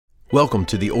Welcome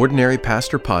to the Ordinary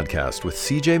Pastor Podcast with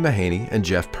CJ Mahaney and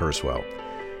Jeff Purswell.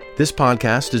 This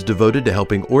podcast is devoted to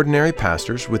helping ordinary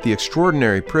pastors with the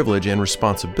extraordinary privilege and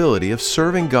responsibility of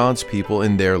serving God's people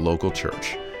in their local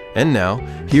church. And now,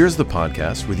 here's the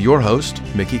podcast with your host,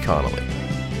 Mickey Connolly.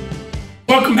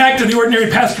 Welcome back to the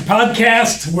Ordinary Pastor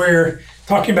Podcast. We're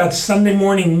talking about Sunday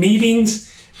morning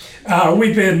meetings.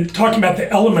 We've been talking about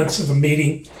the elements of a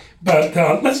meeting, but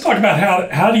let's talk about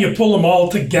how do you pull them all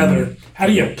together? How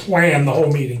do you plan the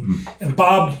whole meeting? And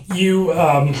Bob, you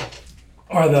are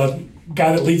the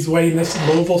guy that leads the way in this in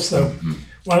Louisville, so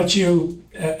why don't you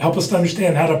help us to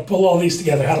understand how to pull all these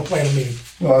together, how to plan a meeting?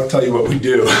 Well, I'll tell you what we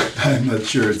do. I'm not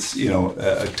sure it's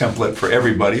a template for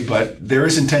everybody, but there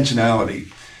is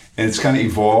intentionality, and it's kind of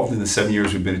evolved in the 7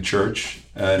 years we've been at church,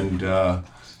 and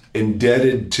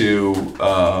indebted to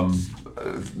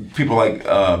people like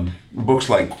books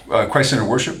like Christ-Centered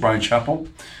Worship, Bryan Chapell,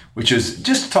 which is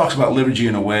just talks about liturgy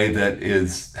in a way that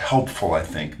is helpful, I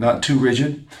think. Not too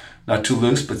rigid, not too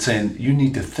loose, but saying you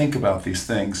need to think about these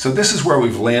things. So this is where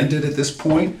we've landed at this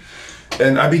point.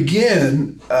 And I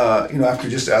begin, after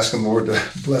just asking the Lord to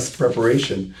bless the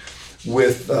preparation,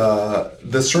 with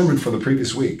the sermon from the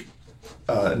previous week.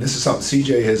 And this is something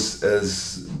CJ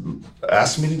has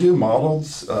asked me to do, modeled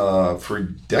for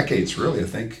decades, really. I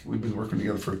think we've been working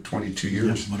together for 22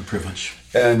 years. What a privilege.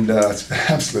 And it's an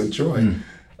absolute joy.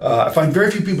 I find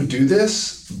very few people do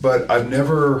this, but I've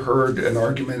never heard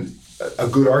a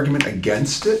good argument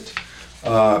against it,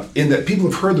 in that people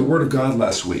have heard the Word of God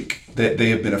last week. They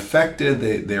have been affected.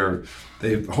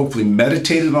 They've hopefully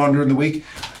meditated on it during the week.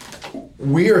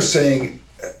 We are saying,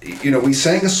 we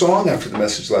sang a song after the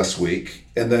message last week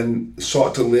and then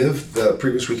sought to live the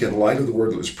previous week in light of the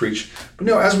word that was preached. But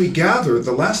as we gather,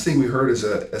 the last thing we heard as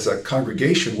a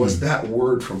congregation was that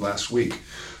word from last week.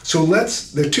 So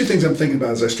there are two things I'm thinking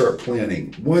about as I start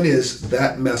planning. One is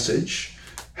that message.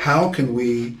 How can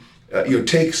we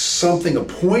take something, a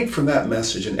point from that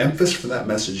message, an emphasis from that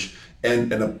message,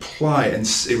 and apply and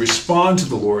respond to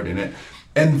the Lord in it.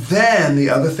 And then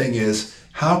the other thing is,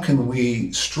 how can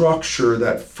we structure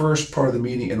that first part of the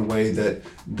meeting in a way that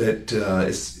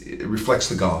it reflects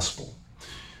the gospel?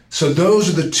 So those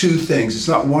are the two things. It's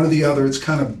not one or the other, it's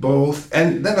kind of both.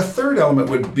 And then a third element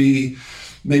would be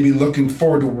maybe looking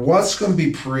forward to what's going to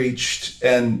be preached,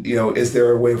 and is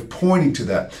there a way of pointing to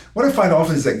that? What I find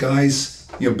often is that guys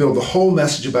build the whole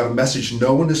message about a message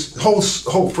no one is,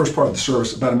 whole first part of the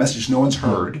service about a message no one's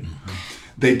heard.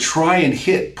 They try and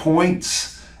hit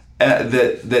points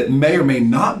that may or may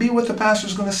not be what the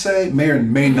pastor's going to say, may or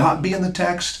may not be in the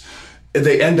text.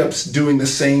 They end up doing the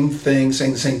same thing,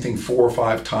 saying the same thing 4 or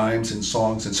 5 times in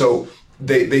songs. And so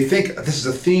they think, this is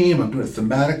a theme, I'm doing it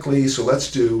thematically, so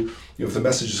let's do, if the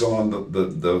message is on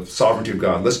the sovereignty of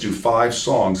God, let's do 5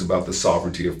 songs about the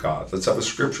sovereignty of God. Let's have a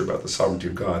scripture about the sovereignty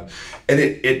of God. And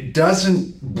it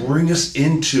doesn't bring us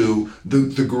into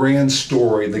the grand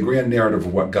story, the grand narrative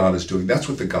of what God is doing. That's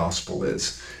what the gospel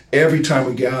is. Every time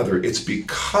we gather, it's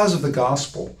because of the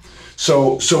gospel.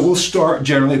 So we'll start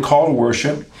generally a call to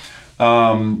worship,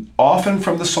 often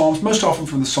from the Psalms, most often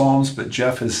from the Psalms, but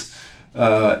Jeff has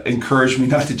encouraged me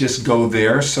not to just go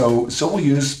there. So we'll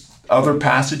use other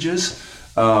passages.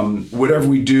 Whatever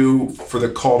we do for the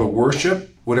call to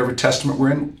worship, whatever testament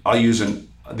we're in, I'll use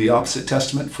the opposite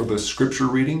testament for the scripture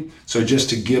reading. So just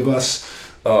to give us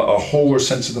a wholer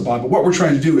sense of the Bible. What we're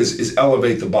trying to do is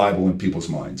elevate the Bible in people's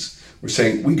minds. We're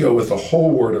saying we go with the whole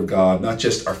Word of God, not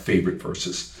just our favorite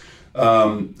verses.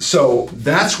 So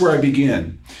that's where I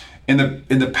begin. In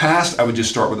the past, I would just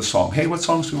start with a song. Hey, what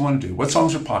songs do we want to do? What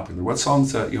songs are popular? What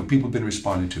songs people have been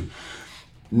responding to?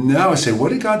 Now I say, what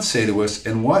did God say to us,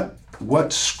 and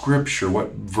what scripture,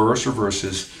 what verse or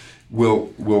verses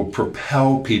will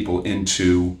propel people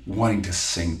into wanting to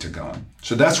sing to God?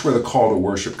 So that's where the call to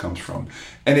worship comes from.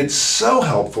 And it's so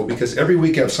helpful because every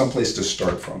week I have someplace to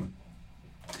start from.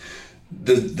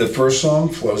 The first song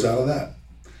flows out of that.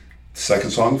 The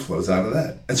second song flows out of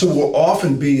that. And so we'll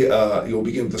often be, you'll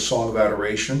begin with a song of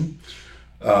adoration.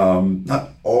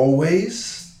 Not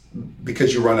always,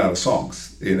 because you run out of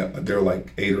songs. There are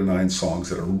like 8 or 9 songs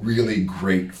that are really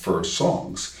great first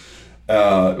songs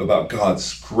about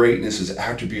God's greatness, His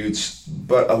attributes.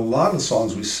 But a lot of the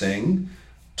songs we sing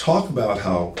talk about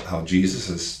how Jesus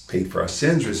has paid for our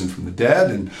sins, risen from the dead.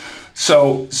 And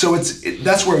so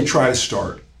that's where we try to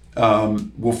start.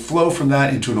 We'll flow from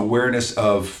that into an awareness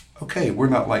of, okay, we're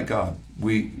not like God.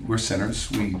 We're sinners.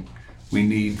 We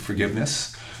need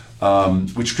forgiveness,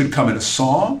 which could come in a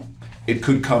song. It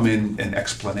could come in an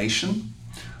explanation.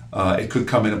 It could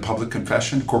come in a public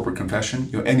confession, corporate confession,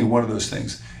 any one of those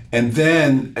things. And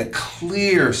then a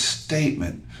clear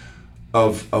statement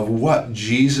of what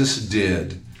Jesus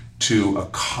did to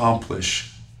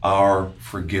accomplish our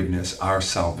forgiveness, our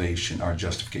salvation, our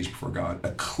justification before God.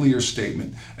 A clear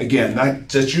statement. Again,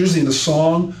 that's usually in the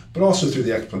song, but also through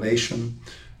the explanation,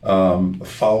 a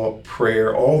follow-up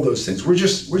prayer, all those things. We're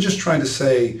just trying to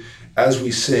say, as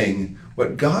we sing,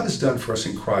 what God has done for us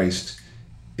in Christ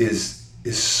is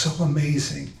so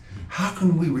amazing. How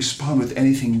can we respond with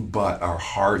anything but our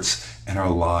hearts and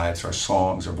our lives, our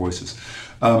songs, our voices?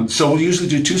 So we'll usually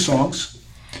do 2 songs.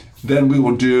 Then we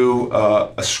will do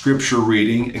a scripture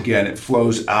reading. Again, it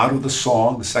flows out of the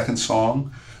song, the second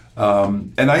song.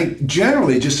 And I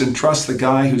generally just entrust the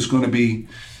guy who's going to be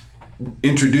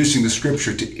introducing the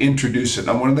scripture to introduce it.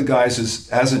 Now, one of the guys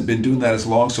hasn't been doing that as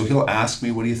long, so he'll ask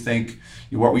me, what do you think?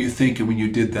 What were you thinking when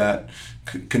you did that?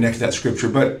 Connect that scripture.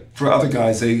 But for other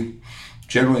guys, they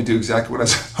generally do exactly what I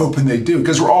was hoping they do,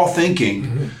 because we're all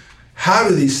thinking, how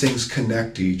do these things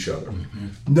connect to each other?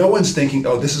 No one's thinking,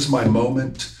 oh, this is my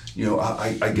moment.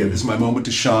 I get it. This is my moment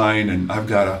to shine, and I've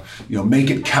got to, make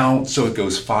it count. So it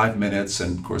goes 5 minutes,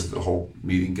 and of course the whole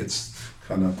meeting gets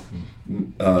kind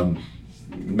of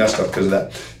messed up because of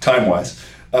that, time-wise.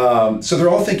 So they're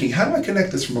all thinking, how do I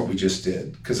connect this from what we just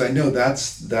did? Because I know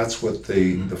that's what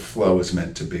the flow is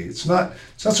meant to be. It's not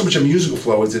so much a musical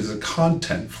flow as it is a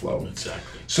content flow.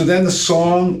 Exactly. So then the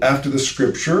song after the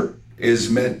scripture is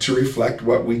meant to reflect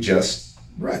what we just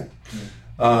read.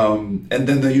 And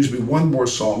then there usually be one more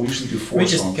song. We usually do 4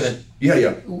 songs.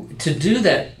 Yeah. To do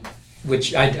that,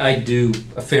 which I do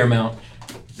a fair amount,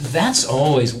 that's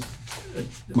always...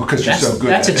 Because you're so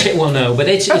good at it. Well, no, but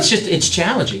it's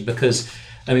challenging, because,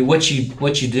 I mean, what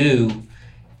you do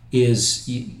is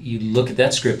you look at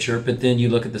that scripture, but then you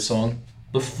look at the song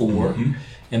before,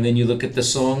 and then you look at the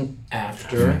song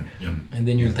after, and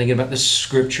then you're thinking about the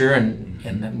scripture and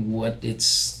then what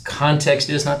its context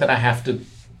is. Not that I have to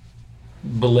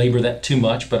belabor that too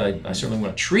much, but I certainly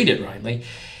want to treat it rightly.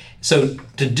 So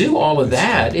to do all of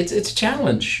that, it's a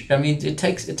challenge. I mean, it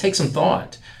takes some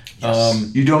thought.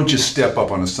 Yes. You don't just step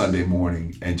up on a Sunday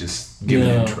morning and just give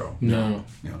an intro. No.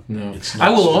 It's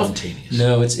not spontaneous.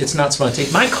 No, it's not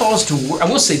spontaneous. My calls to I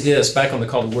will say this, back on the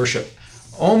call to worship,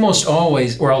 almost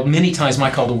always, or many times my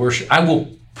call to worship, I will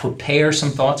prepare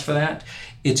some thoughts for that.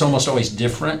 It's almost always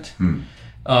different.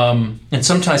 And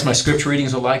sometimes my scripture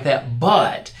readings are like that,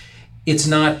 but it's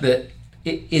not that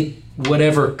it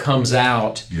whatever comes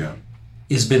out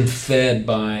has been fed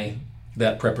by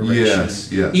that preparation.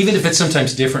 Yes. Even if it's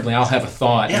sometimes differently, I'll have a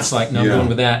thought. Yeah. It's like, no, I'm going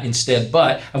with that instead.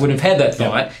 But I wouldn't have had that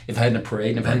thought if I hadn't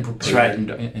prayed and if I hadn't prepared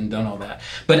and done all that.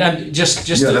 But I'm just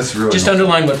to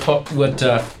underline what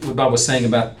Bob was saying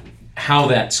about how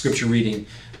that scripture reading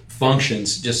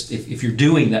functions. Just if you're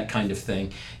doing that kind of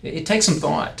thing, it takes some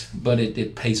thought, but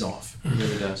it pays off. It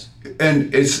really does.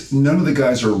 And it's none of the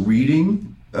guys are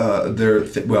reading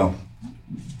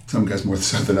some guys more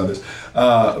so than others.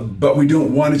 But we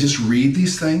don't want to just read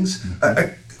these things.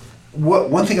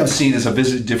 One thing I've seen is I've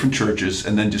visited different churches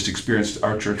and then just experienced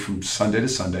our church from Sunday to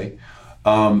Sunday,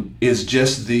 is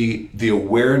just the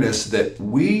awareness that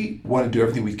we want to do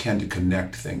everything we can to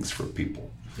connect things for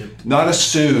people. Not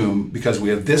assume, because we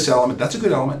have this element, that's a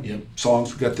good element.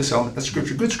 Songs, we've got this element, that's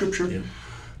scripture, good scripture,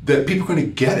 that people are going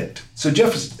to get it. So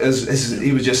Jeff, as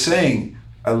he was just saying,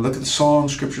 I look at the song,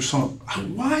 scripture, song,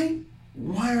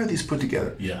 why are these put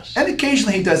together? Yes. And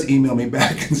occasionally he does email me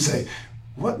back and say,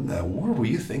 what in the world were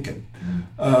you thinking?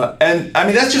 And I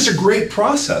mean, that's just a great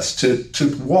process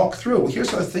to walk through. Well,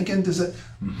 here's what I was thinking. Does it?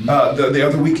 The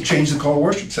other week, changed the call to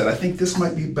worship. Said, I think this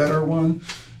might be a better one.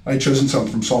 I had chosen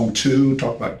something from Psalm 2,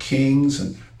 talk about kings,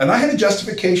 and I had a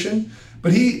justification,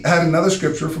 but he had another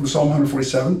scripture from Psalm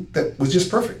 147 that was just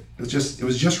perfect. It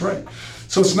was just right.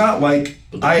 So it's not like...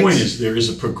 But the point is, there is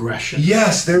a progression.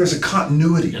 Yes, there is a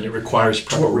continuity. And it requires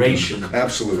preparation.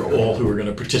 Absolutely. For all who are going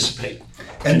to participate.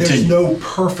 And there's no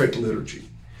perfect liturgy.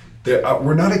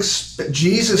 We're not...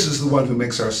 Jesus is the one who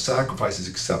makes our sacrifices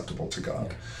acceptable to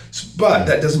God. But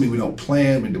that doesn't mean we don't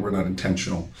plan, we're not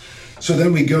intentional. So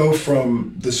then we go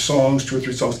from the songs, 2 or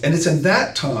 3 songs, and it's in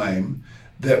that time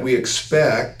that we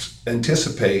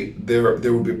anticipate there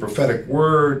will be a prophetic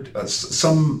word,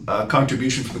 some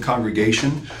contribution from the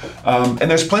congregation, and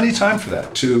there's plenty of time for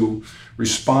that to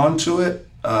respond to it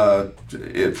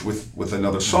with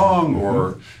another song,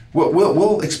 or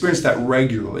we'll experience that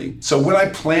regularly. So when I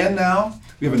plan now,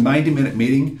 we have a 90-minute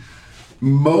meeting.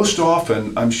 Most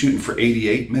often I'm shooting for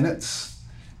 88 minutes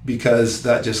because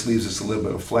that just leaves us a little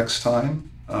bit of flex time.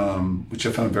 Which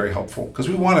I found very helpful, because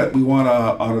we want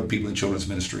to honor the people in children's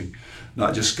ministry,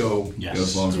 not just go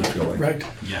as long as we feel like. Right.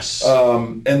 Yes.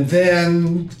 And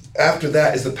then after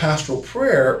that is the pastoral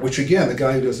prayer, which again, the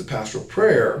guy who does the pastoral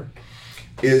prayer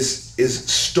is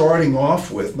starting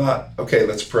off with not, okay,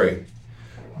 let's pray.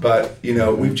 But,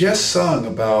 we've just sung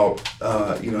about,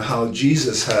 how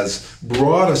Jesus has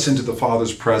brought us into the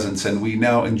Father's presence and we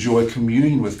now enjoy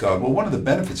communion with God. Well, one of the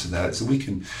benefits of that is that we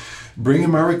can bring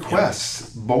him our requests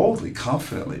boldly,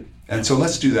 confidently. And so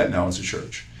let's do that now as a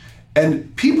church.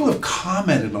 And people have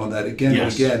commented on that again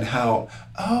and again, how,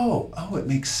 it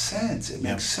makes sense. It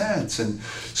makes sense. And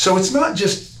so it's not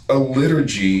just a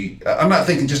liturgy. I'm not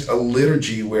thinking just a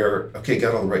liturgy where, okay,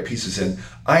 got all the right pieces in.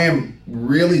 I am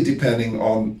really depending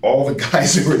on all the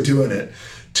guys who are doing it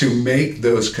to make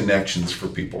those connections for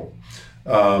people.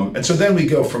 And so then we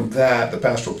go from that, the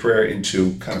pastoral prayer,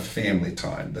 into kind of family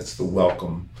time. That's the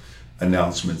welcome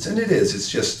announcements. And it's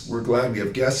just, we're glad we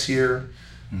have guests here.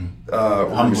 We're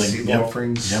going to receive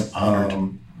offerings.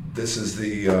 Honored. This is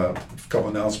the couple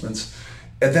announcements.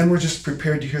 And then we're just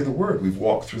prepared to hear the word. We've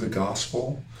walked through the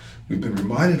gospel. We've been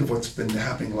reminded of what's been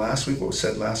happening last week, what was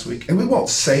said last week. And we won't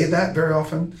say that very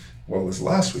often. Well, it was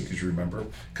last week, as you remember,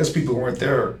 because people who weren't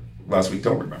there last week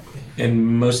don't remember. And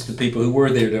most of the people who were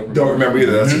there don't remember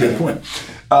either. That's a good point.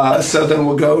 So then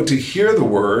we'll go to hear the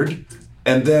word,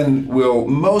 and then we'll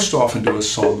most often do a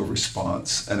song of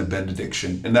response and a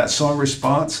benediction. And that song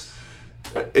response,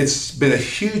 it's been a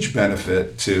huge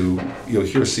benefit to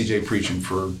hear CJ preaching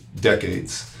for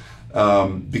decades.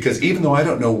 Because even though I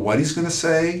don't know what he's going to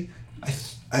say,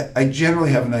 I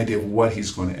generally have an idea of what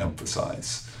he's going to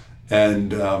emphasize.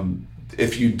 And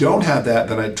if you don't have that,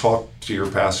 then I'd talk to your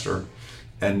pastor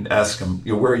and ask him,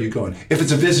 where are you going? If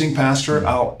it's a visiting pastor,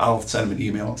 I'll send him an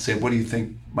email, say, what do you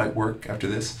think might work after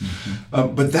this?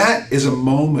 Mm-hmm. But that is a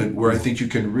moment where I think you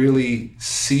can really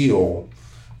seal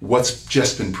what's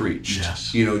just been preached.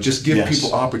 Yes. Just give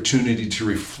people opportunity to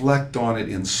reflect on it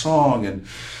in song and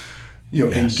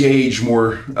engage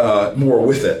more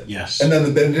with it. Yes. And then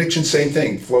the benediction, same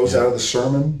thing, flows out of the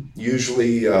sermon.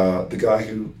 Usually the guy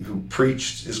who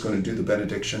preached is going to do the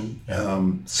benediction.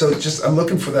 So I'm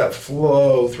looking for that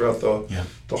flow throughout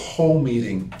the whole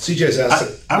meeting. CJ's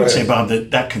asked I would say, Bob,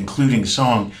 that concluding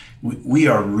song, we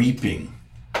are reaping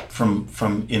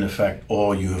from in effect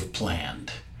all you have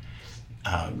planned.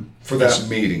 For that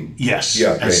meeting. Yes.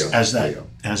 As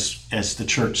the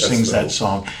church sings that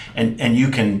song. And you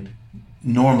can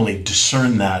normally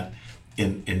discern that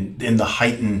in the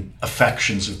heightened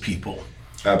affections of people.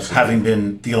 Absolutely. Having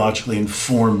been theologically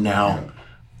informed now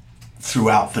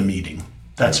throughout the meeting.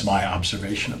 That's my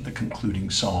observation of the concluding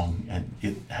song, and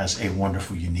it has a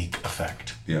wonderful, unique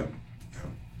effect. Yeah.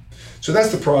 So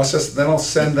that's the process. Then I'll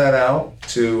send that out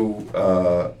to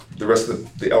the rest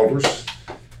of the elders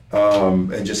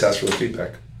and just ask for the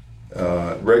feedback.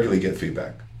 Regularly get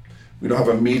feedback. We don't have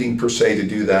a meeting per se to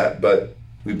do that, but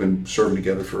we've been serving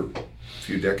together for a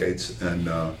few decades, and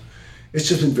it's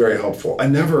just been very helpful. I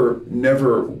never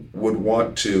would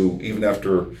want to, even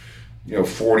after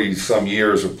 40 some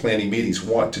years of planning meetings,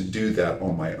 want to do that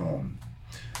on my own.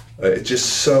 It's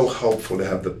just so helpful to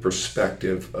have the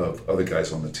perspective of other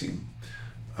guys on the team.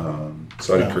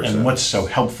 So I'd encourage that. And what's so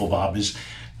helpful, Bob, is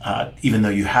even though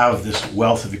you have this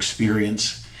wealth of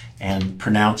experience and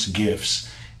pronounced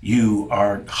gifts, you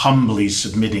are humbly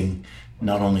submitting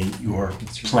not only your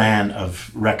plan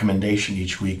of recommendation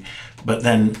each week, but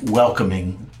then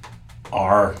welcoming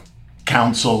our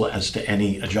counsel as to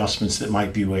any adjustments that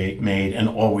might be made, and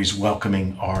always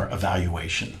welcoming our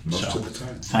evaluation. Most of the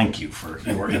time. Thank you for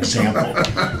your example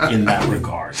in that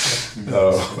regard.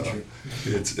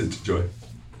 It's a joy.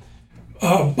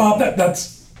 Bob,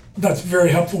 that's very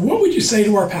helpful. What would you say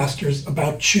to our pastors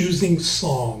about choosing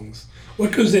songs?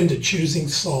 What goes into choosing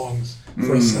songs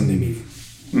for a Sunday meeting?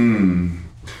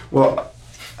 Well,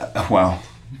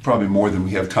 probably more than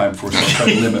we have time for, so I'll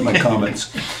try to limit my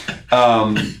comments.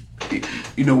 I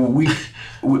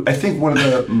think one of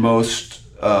the most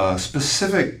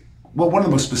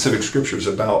specific scriptures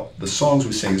about the songs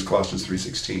we sing is Colossians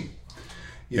 3:16.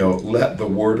 Let the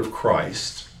word of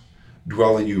Christ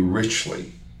dwell in you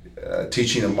richly,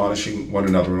 teaching and admonishing one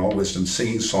another in all wisdom,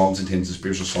 singing psalms and hymns and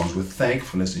spiritual songs with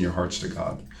thankfulness in your hearts to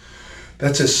God.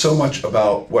 That says so much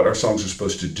about what our songs are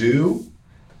supposed to do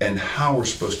and how we're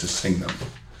supposed to sing them.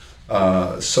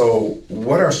 So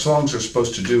what our songs are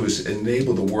supposed to do is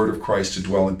enable the word of Christ to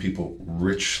dwell in people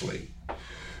richly.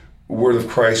 Word of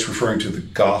Christ referring to the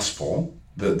gospel,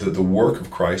 the work of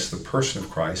Christ, the person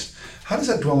of Christ. How does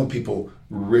that dwell in people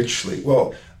richly?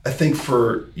 Well, I think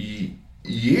for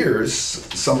years,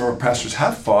 some of our pastors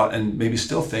have thought, and maybe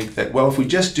still think, that, well, if we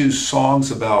just do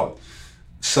songs about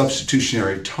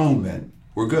substitutionary atonement,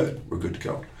 we're good to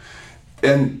go.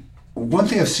 And one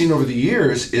thing I've seen over the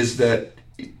years is that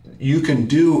you can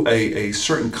do a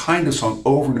certain kind of song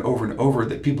over and over and over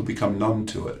that people become numb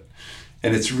to it.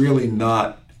 and it's really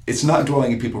not. It's not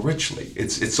dwelling in people richly.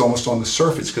 It's almost on the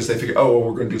surface because they figure, oh, well,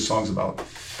 we're going to do songs about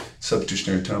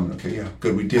substitutionary atonement. Okay, yeah,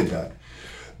 good, we did that.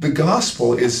 The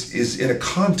gospel is in a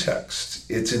context.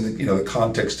 It's in the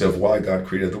context of why God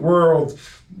created the world,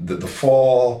 the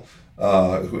fall,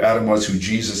 who Adam was, who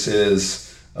Jesus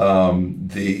is,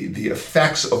 the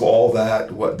effects of all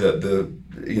that, what the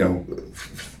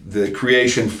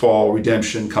creation, fall,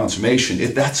 redemption, consummation.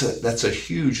 That's a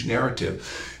huge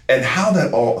narrative, and how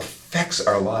that all affects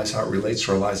our lives, how it relates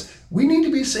to our lives. We need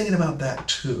to be singing about that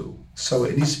too. So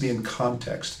it needs to be in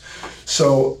context.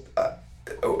 So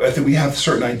I think we have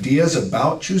certain ideas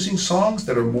about choosing songs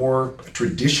that are more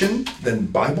tradition than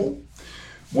Bible.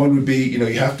 One would be,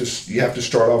 you have to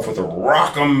start off with a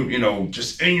rock 'em,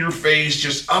 just in your face,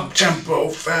 just up tempo,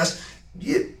 fast.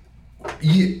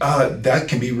 That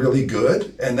can be really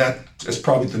good, and that is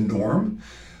probably the norm,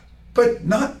 but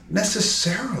not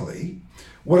necessarily.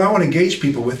 What I want to engage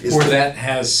people with is that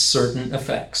has certain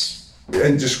effects.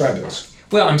 And describe those.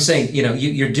 Well, I'm saying,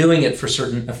 you're doing it for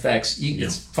certain effects.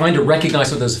 It's fine to recognize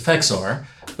what those effects are,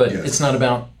 but it's not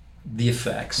about the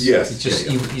effects. Yes. It's just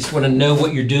you just want to know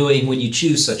what you're doing when you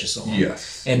choose such a song.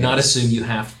 Yes. And not assume you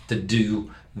have to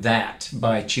do that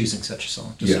by choosing such a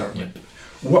song to start with.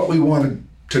 What we want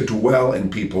to dwell in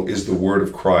people is the word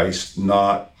of Christ,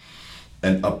 not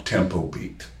an up-tempo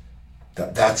beat.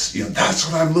 That's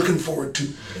what I'm looking forward to.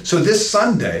 So this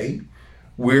Sunday,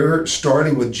 we're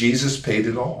starting with Jesus Paid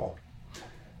It All.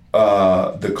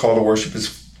 The call to worship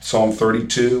is Psalm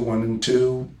 32, 1 and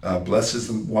 2. Blessed is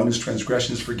the one whose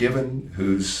transgression is forgiven,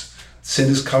 whose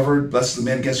sin is covered. Blessed is the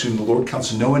man against whom the Lord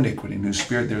counts no iniquity, in whose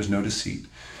spirit there is no deceit.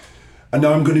 And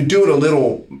now I'm going to do it a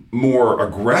little more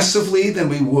aggressively than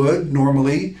we would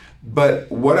normally,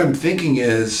 but what I'm thinking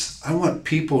is I want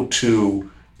people to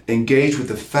engage with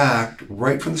the fact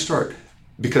right from the start,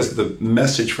 because the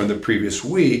message from the previous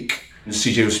week,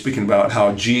 CJ was speaking about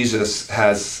how Jesus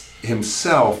has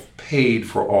himself paid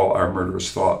for all our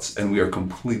murderous thoughts, and we are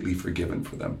completely forgiven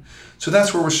for them. So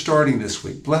that's where we're starting this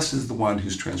week. Blessed is the one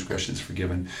whose transgression is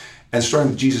forgiven. And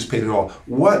starting with Jesus Paid It All.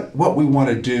 What we want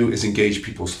to do is engage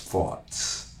people's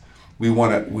thoughts. We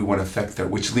want to affect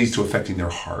which leads to affecting their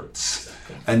hearts.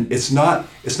 And it's not.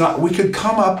 We could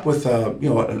come up with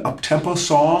an up-tempo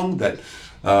song that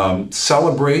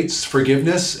celebrates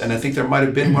forgiveness, and I think there might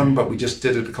have been one, but we just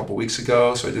did it a couple weeks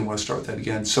ago, so I didn't want to start with that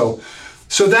again. So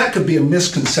that could be a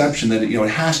misconception that it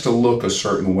has to look a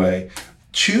certain way.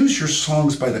 Choose your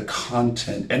songs by the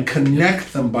content and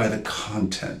connect them by the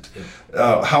content.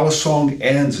 How a song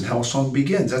ends and how a song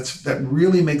begins, that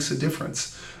really makes a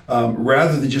difference.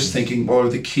 Rather than just thinking, well, are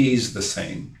the keys the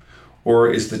same? Or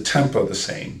is the tempo the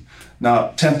same?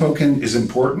 Now, tempo is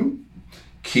important,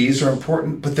 keys are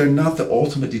important, but they're not the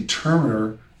ultimate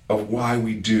determiner of why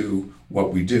we do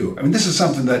what we do. I mean, this is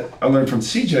something that I learned from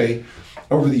CJ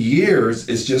over the years,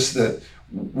 is just that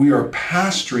we are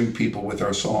pastoring people with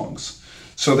our songs.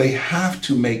 So they have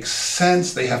to make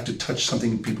sense, they have to touch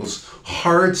something in people's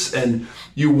hearts, and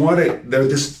you want there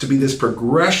to be this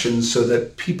progression so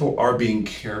that people are being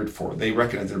cared for. They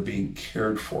recognize they're being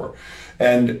cared for.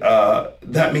 And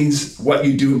that means what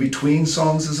you do in between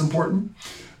songs is important.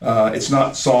 It's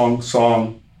not song,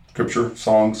 scripture,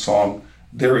 song.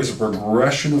 There is a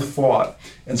progression of thought.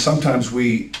 And sometimes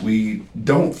we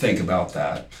don't think about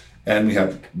that. And we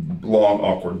have long,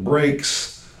 awkward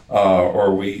breaks.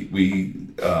 Or we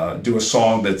do a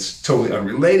song that's totally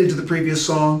unrelated to the previous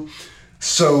song.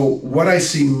 So what I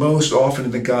see most often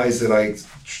in the guys that I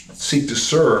seek to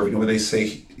serve, when they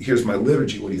say, here's my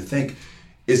liturgy, what do you think?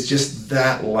 It's just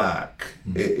that lack.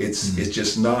 It's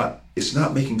just not, it's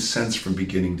not making sense from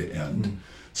beginning to end.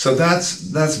 So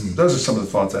those are some of the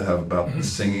thoughts I have about the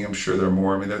singing. I'm sure there are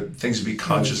more. I mean, there are things to be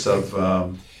conscious of.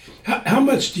 How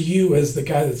much do you, as the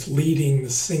guy that's leading the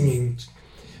singing,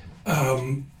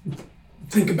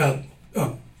 think about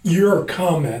your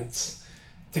comments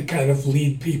to kind of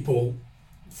lead people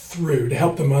through, to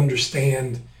help them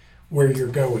understand where you're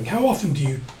going? How often do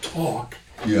you talk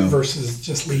versus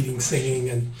just leading singing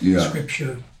and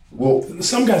scripture? Well,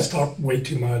 some guys talk way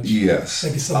too much. Yes.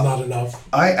 Maybe some not enough.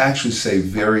 I actually say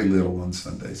very little on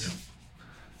Sundays.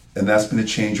 And that's been a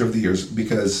change over the years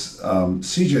because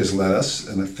CJ has led us,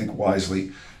 and I think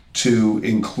wisely, to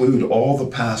include all the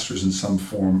pastors in some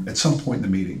form at some point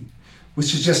in the meeting,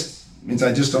 which is just means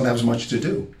I just don't have as much to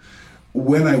do.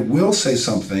 When I will say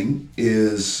something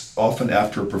is often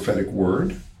after a prophetic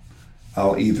word.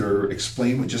 I'll either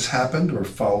explain what just happened or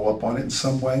follow up on it in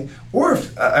some way. Or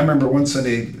if I remember one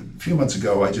Sunday a few months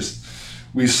ago,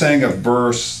 we sang a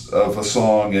verse of a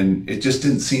song and it just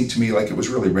didn't seem to me like it was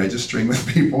really registering with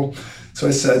people. So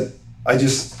I said, I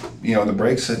just, in the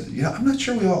break said, I'm not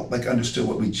sure we all understood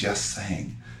what we just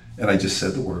sang. And I just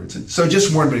said the words. And so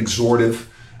just more of an exhortative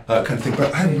kind of thing,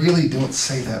 but I really don't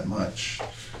say that much.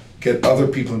 Get other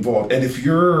people involved. And if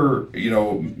your,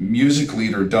 music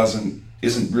leader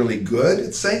isn't really good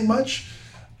at saying much,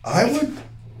 I would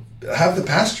have the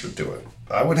pastor do it.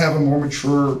 I would have a more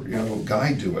mature,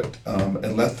 guy do it,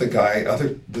 and let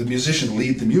the musician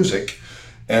lead the music,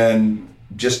 and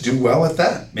just do well at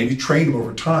that. Maybe train him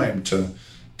over time to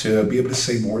be able to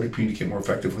say more, to communicate more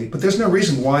effectively. But there's no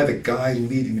reason why the guy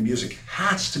leading the music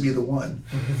has to be the one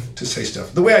to say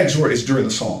stuff. The way I exhort is during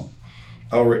the song.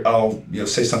 I'll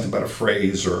say something about a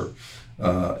phrase, or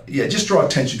just draw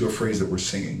attention to a phrase that we're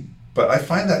singing. But I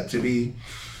find that to be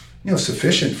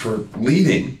sufficient for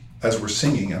leading as we're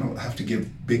singing. I don't have to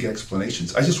give big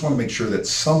explanations. I just want to make sure that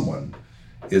someone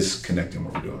is connecting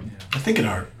what we're doing. I think in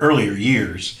our earlier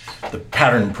years, the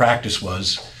pattern and practice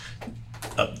was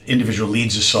individual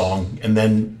leads a song, and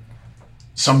then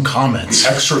some comments.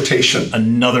 Exhortation.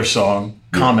 Another song,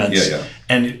 comments. Yeah.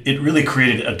 And it really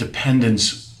created a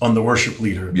dependence on the worship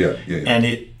leader. Yeah. And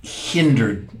it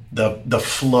hindered the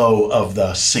flow of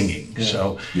the singing. Yeah.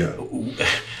 So Yeah.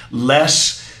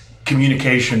 less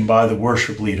communication by the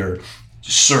worship leader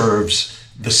serves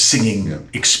the singing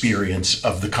experience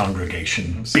of the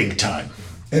congregation big time.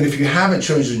 And if you haven't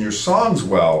chosen your songs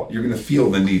well, you're going to feel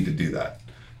the need to do that,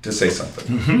 to say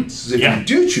something. So if you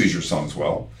do choose your songs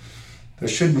well, there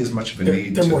shouldn't be as much of a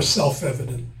need. They're more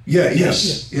self-evident.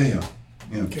 Yes. Yeah.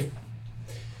 Okay.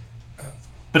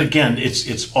 But again,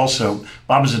 it's also,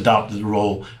 Bob has adopted the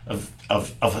role of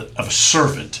a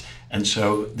servant. And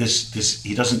so this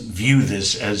he doesn't view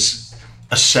this as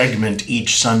a segment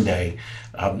each Sunday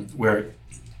where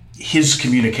his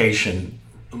communication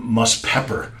must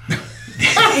pepper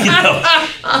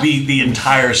the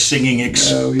entire singing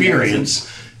experience.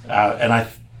 And I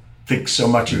think so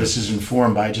much of this is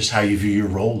informed by just how you view your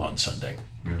role on Sunday.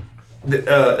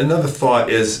 Another thought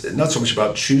is not so much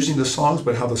about choosing the songs,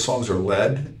 but how the songs are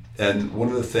led. And one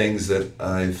of the things that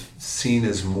I've seen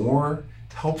as more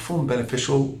helpful and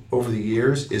beneficial over the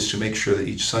years is to make sure that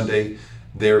each Sunday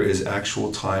there is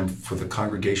actual time for the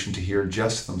congregation to hear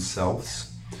just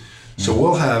themselves. So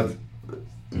we'll have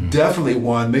definitely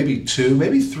one, maybe two,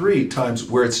 maybe three times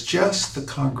where it's just the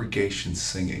congregation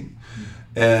singing.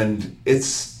 And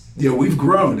it's, we've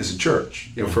grown as a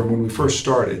church, from when we first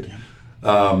started.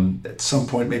 At some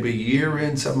point, maybe a year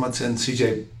in, 7 months in,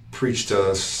 CJ preached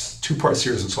a 2-part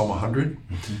series on Psalm 100.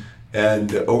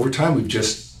 And over time, we've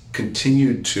just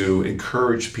continued to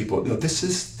encourage people. This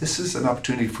is an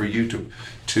opportunity for you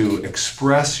to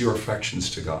express your affections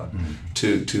to God,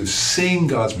 to sing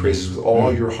God's praises with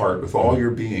all your heart, with all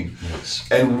your being. Yes.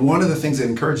 And one of the things that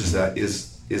encourages that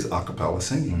is a cappella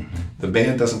singing. The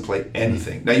band doesn't play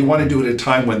anything. Now you want to do it at a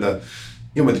time when the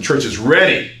church is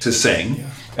ready to sing,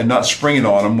 and not springing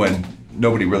on them when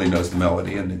nobody really knows the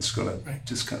melody and it's going to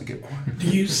just kind of get quiet. Do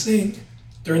you sing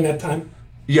during that time?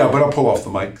 Yeah, but I'll pull off the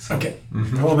mic. So. Okay.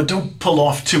 Well, but don't pull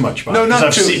off too much, Bob. No, not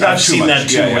I've too seen much. that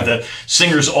too, where the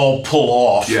singers all pull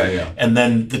off, and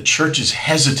then the church is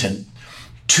hesitant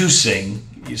to sing,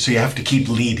 so you have to keep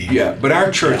leading. Yeah, but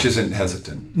our church isn't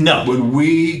hesitant. No. When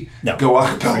we go a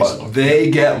cappella, they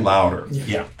get louder.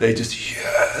 Yeah. They just,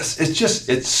 yes.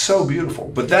 It's so beautiful.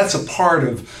 But that's a part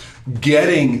of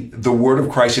getting the word of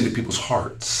Christ into people's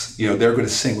hearts. They're going to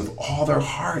sing with all their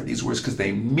heart these words because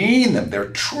they mean them. They're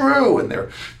true, and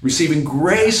they're receiving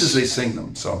grace as they sing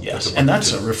them. So yes, and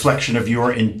that's a reflection of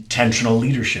your intentional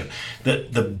leadership.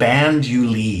 The band you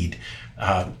lead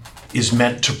is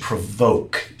meant to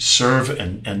serve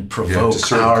and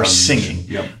provoke our singing.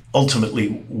 Yep. Ultimately,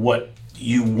 what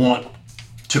you want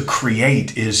to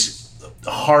create is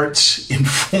hearts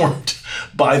informed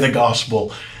by the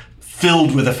gospel,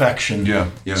 filled with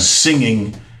affection,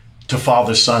 singing to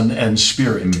Father, Son, and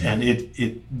Spirit. And it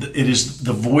is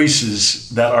the voices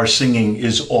that our singing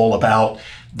is all about.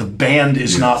 The band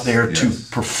is not there to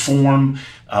perform.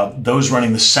 Those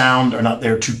running the sound are not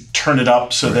there to turn it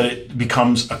up so that it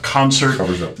becomes a concert.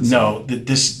 Covers up the sound.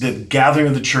 The gathering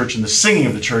of the church and the singing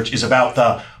of the church is about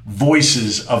the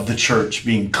voices of the church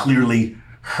being clearly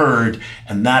heard,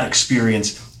 and that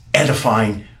experience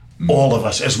edifying all of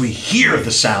us as we hear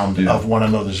the sound of one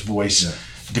another's voice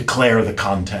declare the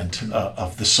content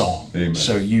of the song. Amen.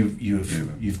 So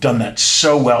you've done that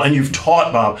so well, and you've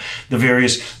taught, Bob, the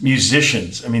various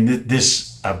musicians. I mean,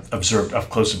 this I've observed up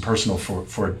close and personal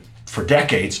for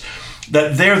decades,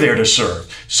 that they're there to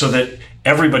serve, so that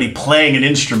everybody playing an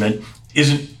instrument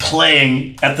isn't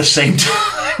playing at the same time.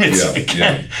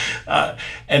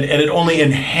 And it only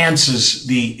enhances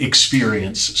the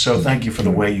experience. So thank you for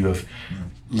the way you have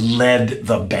led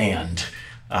the band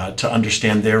to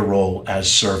understand their role as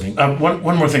serving.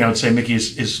 One more thing I would say, Mickey,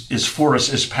 is for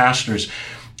us as pastors,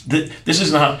 that this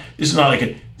is not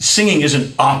like singing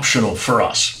isn't optional for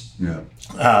us. Yeah.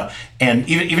 And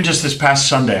even just this past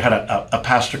Sunday, I had a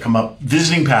pastor come up,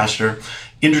 visiting pastor,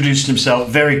 introduced himself,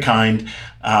 very kind,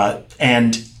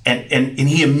 and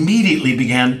he immediately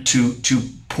began to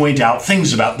point out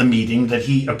things about the meeting that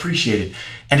he appreciated.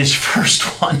 And his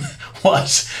first one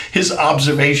was his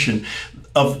observation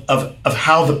of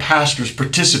how the pastors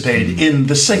participated in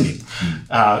the singing.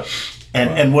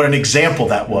 And what an example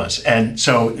that was. And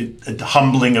so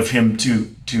humbling of him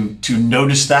to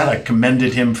notice that. I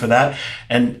commended him for that,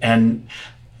 and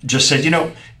just said,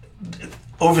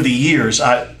 over the years,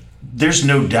 there's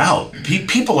no doubt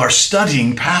people are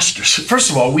studying pastors. First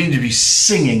of all, we need to be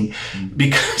singing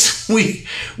because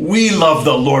we love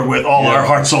the Lord with all our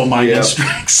heart, soul, mind, and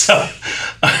strength. So,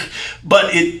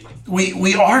 but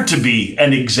we are to be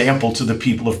an example to the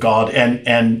people of God,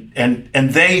 and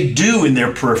they do in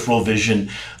their peripheral vision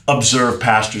observe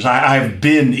pastors. I've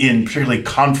been in particularly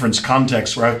conference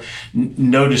contexts where I've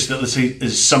noticed that, let's say,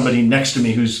 there's somebody next to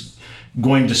me who's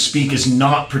going to speak is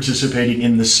not participating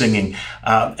in the singing,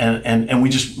 and we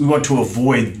want to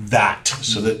avoid that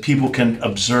so that people can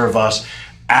observe us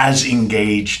as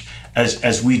engaged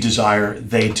as we desire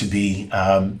they to be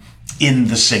in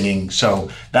the singing. So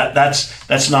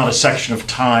that's not a section of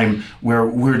time where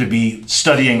we're to be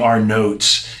studying our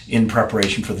notes in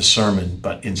preparation for the sermon,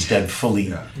 but instead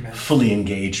fully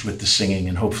engaged with the singing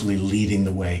and hopefully leading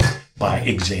the way by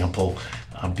example,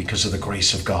 because of the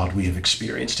grace of God we have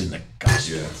experienced in the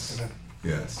gospel.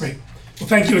 Yes. Great. Well,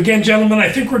 thank you again, gentlemen. I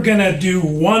think we're going to do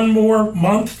one more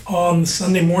month on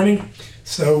Sunday morning.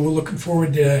 So we're looking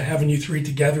forward to having you three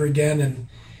together again and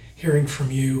hearing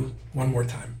from you one more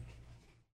time.